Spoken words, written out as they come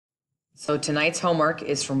So tonight's homework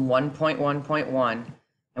is from 1.1.1,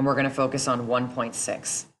 and we're going to focus on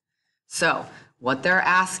 1.6. So what they're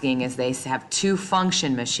asking is they have two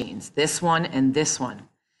function machines, this one and this one.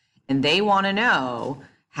 And they want to know,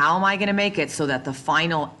 how am I going to make it so that the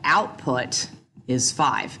final output is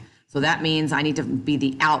 5? So that means I need to be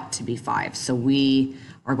the out to be 5. So we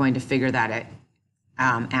are going to figure that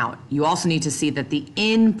out. You also need to see that the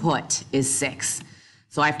input is 6.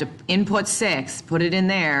 So I have to input 6, put it in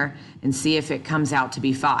there, and see if it comes out to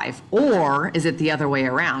be 5. Or is it the other way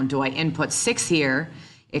around? Do I input 6 here,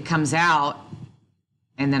 it comes out,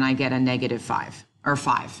 and then I get a negative 5, or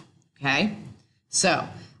 5, okay? So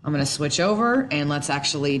I'm going to switch over, and let's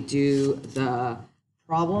actually do the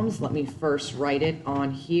problems. Let me first write it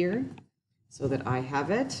on here so that I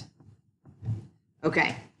have it.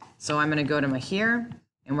 Okay, so I'm going to go to my here,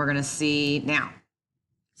 and we're going to see now.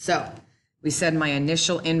 So we said my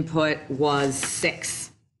initial input was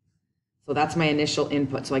 6. So that's my initial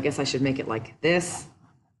input. So I guess I should make it like this.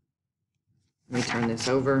 Let me turn this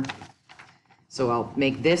over. So I'll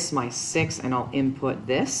make this my 6, and I'll input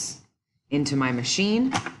this into my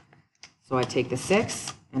machine. So I take the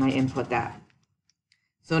 6, and I input that.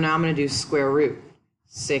 So now I'm going to do square root.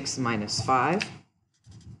 6 minus 5.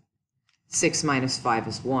 6 minus 5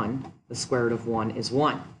 is 1. The square root of 1 is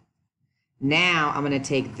 1. Now I'm going to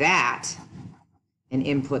take that and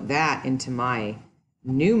input that into my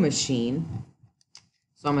new machine.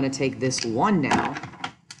 So I'm going to take this 1 now,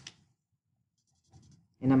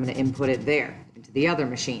 and I'm going to input it there into the other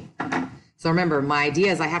machine. So remember, my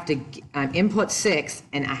idea is I have to input 6,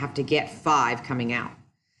 and I have to get 5 coming out.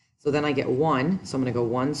 So then I get 1, so I'm going to go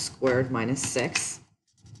 1 squared minus 6.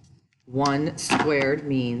 1 squared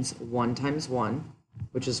means 1 times 1,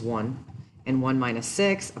 which is 1. And 1 minus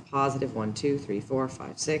 6, a positive 1, 2, 3, 4,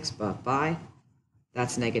 5, 6, bye-bye.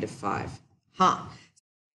 That's negative 5.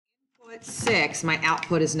 Input 6, my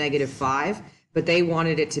output is negative 5, but they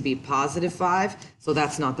wanted it to be positive 5, so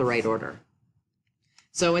that's not the right order.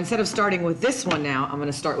 So instead of starting with this one now, I'm going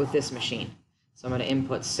to start with this machine. So I'm going to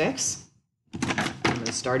input 6. I'm going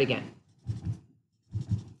to start again.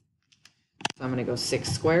 So I'm going to go 6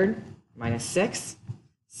 squared minus 6.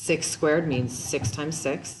 6 squared means 6 times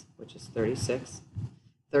 6, which is 36.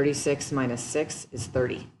 36 minus 6 is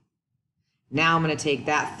 30. Now I'm going to take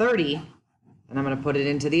that 30, and I'm going to put it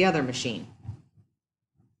into the other machine.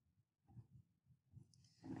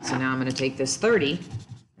 So now I'm going to take this 30, and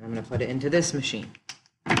I'm going to put it into this machine.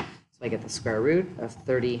 So I get the square root of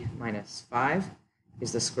 30 minus 5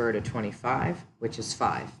 is the square root of 25, which is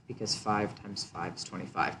 5, because 5 times 5 is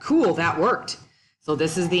 25. Cool, that worked. So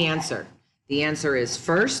this is the answer. The answer is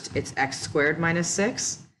first, it's x squared minus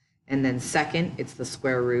 6, and then second, it's the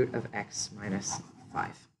square root of x minus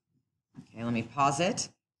 5. Okay, let me pause it.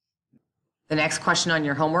 The next question on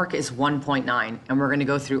your homework is 1.9, and we're going to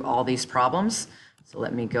go through all these problems. So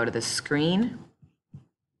let me go to the screen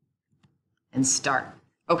and start.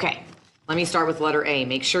 Okay, let me start with letter A.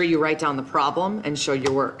 Make sure you write down the problem and show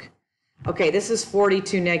your work. Okay, this is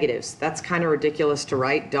 42 negatives. That's kind of ridiculous to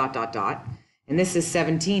write, ... And this is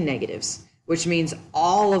 17 negatives, which means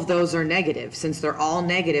all of those are negative. Since they're all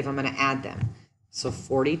negative, I'm going to add them. So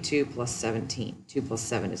 42 plus 17. 2 plus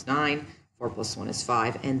 7 is 9. 4 plus 1 is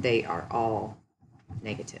 5. And they are all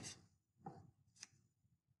negative.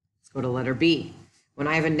 Let's go to letter B. When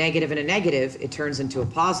I have a negative and a negative, it turns into a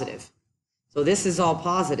positive. So this is all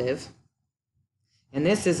positive. And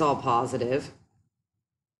this is all positive.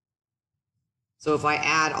 So if I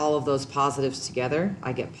add all of those positives together,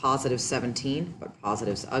 I get positive 17, but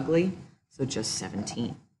positive's ugly, so just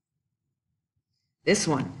 17. This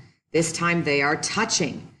one, this time they are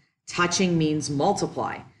touching. Touching means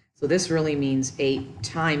multiply. So this really means 8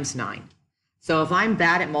 times 9. So if I'm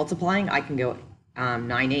bad at multiplying, I can go 9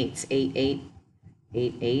 8s, 8, 8,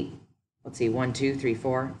 8, 8. Let's see, 1, 2, 3,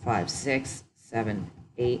 4, 5, 6, 7,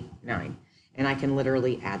 8, 9. And I can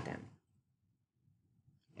literally add them.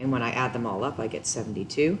 And when I add them all up, I get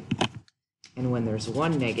 72. And when there's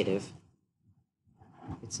one negative,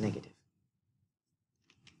 it's negative.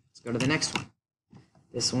 Let's go to the next one.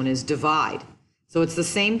 This one is divide. So it's the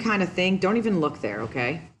same kind of thing. Don't even look there,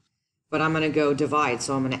 okay? But I'm going to go divide.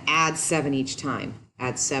 So I'm going to add 7 each time.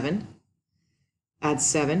 Add 7, add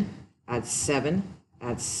 7, add 7,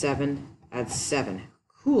 add 7, add 7.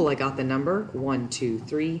 Cool, I got the number 1, 2,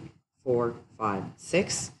 3, 4, 5,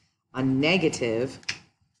 6. A negative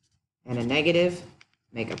and a negative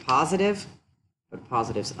make a positive, but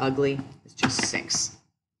positive's ugly. It's just 6.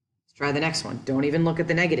 Let's try the next one. Don't even look at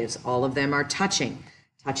the negatives. All of them are touching.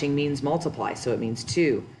 Touching means multiply, so it means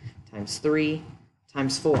 2 times 3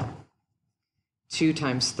 times 4. 2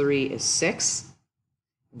 times 3 is 6.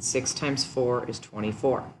 and 6 times 4 is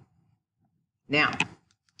 24. Now,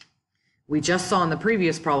 we just saw in the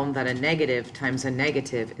previous problem that a negative times a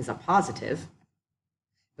negative is a positive,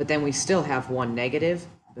 but then we still have one negative.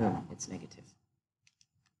 Boom, it's negative.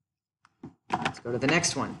 Let's go to the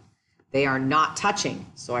next one. They are not touching,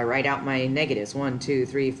 so I write out my negatives. 1, 2,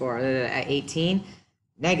 3, 4, 18.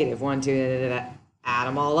 Negative 1, 2, add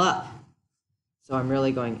them all up. So I'm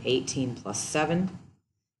really going 18 plus 7,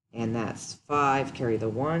 and that's 5, carry the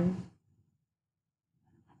 1,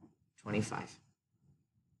 25. Let's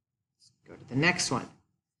go to the next one.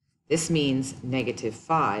 This means negative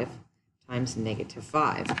 5 times negative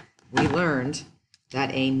 5. We learned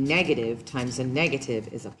that a negative times a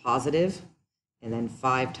negative is a positive, and then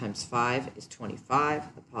 5 times 5 is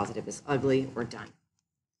 25. The positive is ugly. We're done.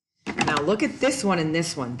 Now look at this one and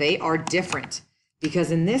this one. They are different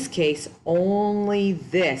because in this case, only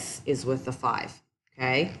this is with the 5,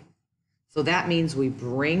 okay? So that means we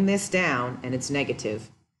bring this down and it's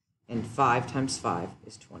negative, and 5 times 5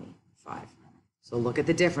 is 25. So look at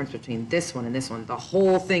the difference between this one and this one. The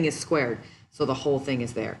whole thing is squared, so the whole thing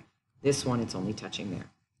is there. This one, it's only touching there.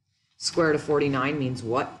 Square root of 49 means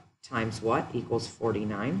what times what equals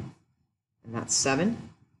 49, and that's 7.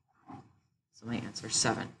 So my answer is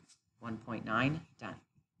 7. 1.9, done.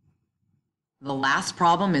 The last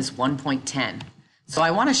problem is 1.10. So I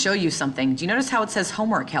want to show you something. Do you notice how it says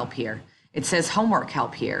homework help here? It says homework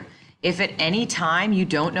help here. If at any time you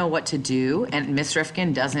don't know what to do and Ms.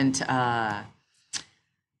 Rifkin doesn't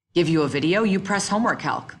give you a video, you press homework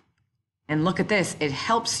help. And look at this, it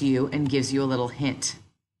helps you and gives you a little hint,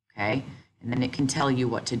 okay? And then it can tell you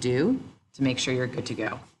what to do to make sure you're good to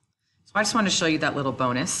go. So I just want to show you that little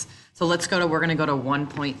bonus. So let's go to, we're going to go to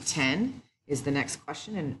 1.10 is the next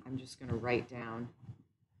question, and I'm just going to write down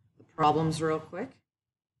the problems real quick.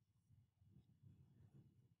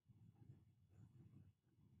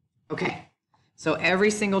 Okay, so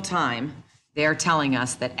every single time they're telling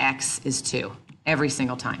us that x is 2, every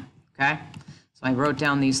single time, okay? So I wrote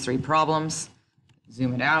down these 3 problems,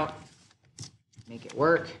 zoom it out, make it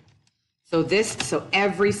work. So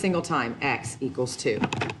every single time x equals 2.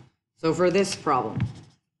 So for this problem,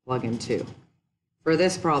 plug in 2. For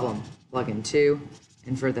this problem, plug in 2.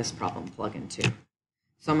 And for this problem, plug in 2.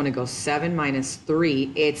 So I'm going to go 7 minus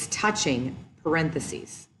 3. It's touching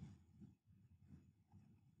parentheses.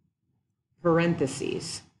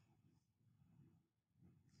 Parentheses.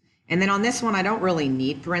 And then on this one, I don't really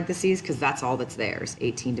need parentheses because that's all that's there is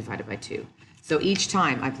 18 divided by 2. So each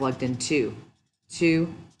time I plugged in 2,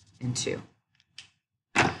 2, and 2.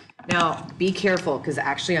 Now, be careful because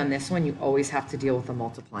actually on this one, you always have to deal with the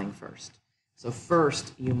multiplying first. So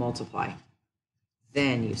first you multiply,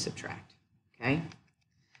 then you subtract, okay?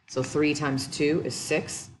 So 3 times 2 is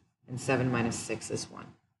 6, and 7 minus 6 is 1.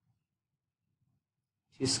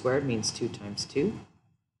 2 squared means 2 times 2,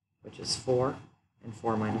 which is 4, and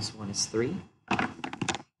 4 minus 1 is 3.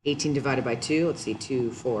 18 divided by 2, let's see,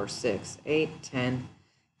 2, 4, 6, 8, 10,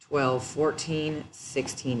 12, 14,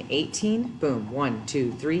 16, 18. Boom, 1,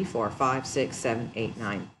 2, 3, 4, 5, 6, 7, 8,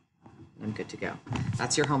 9. I'm good to go.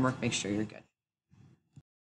 That's your homework. Make sure you're good.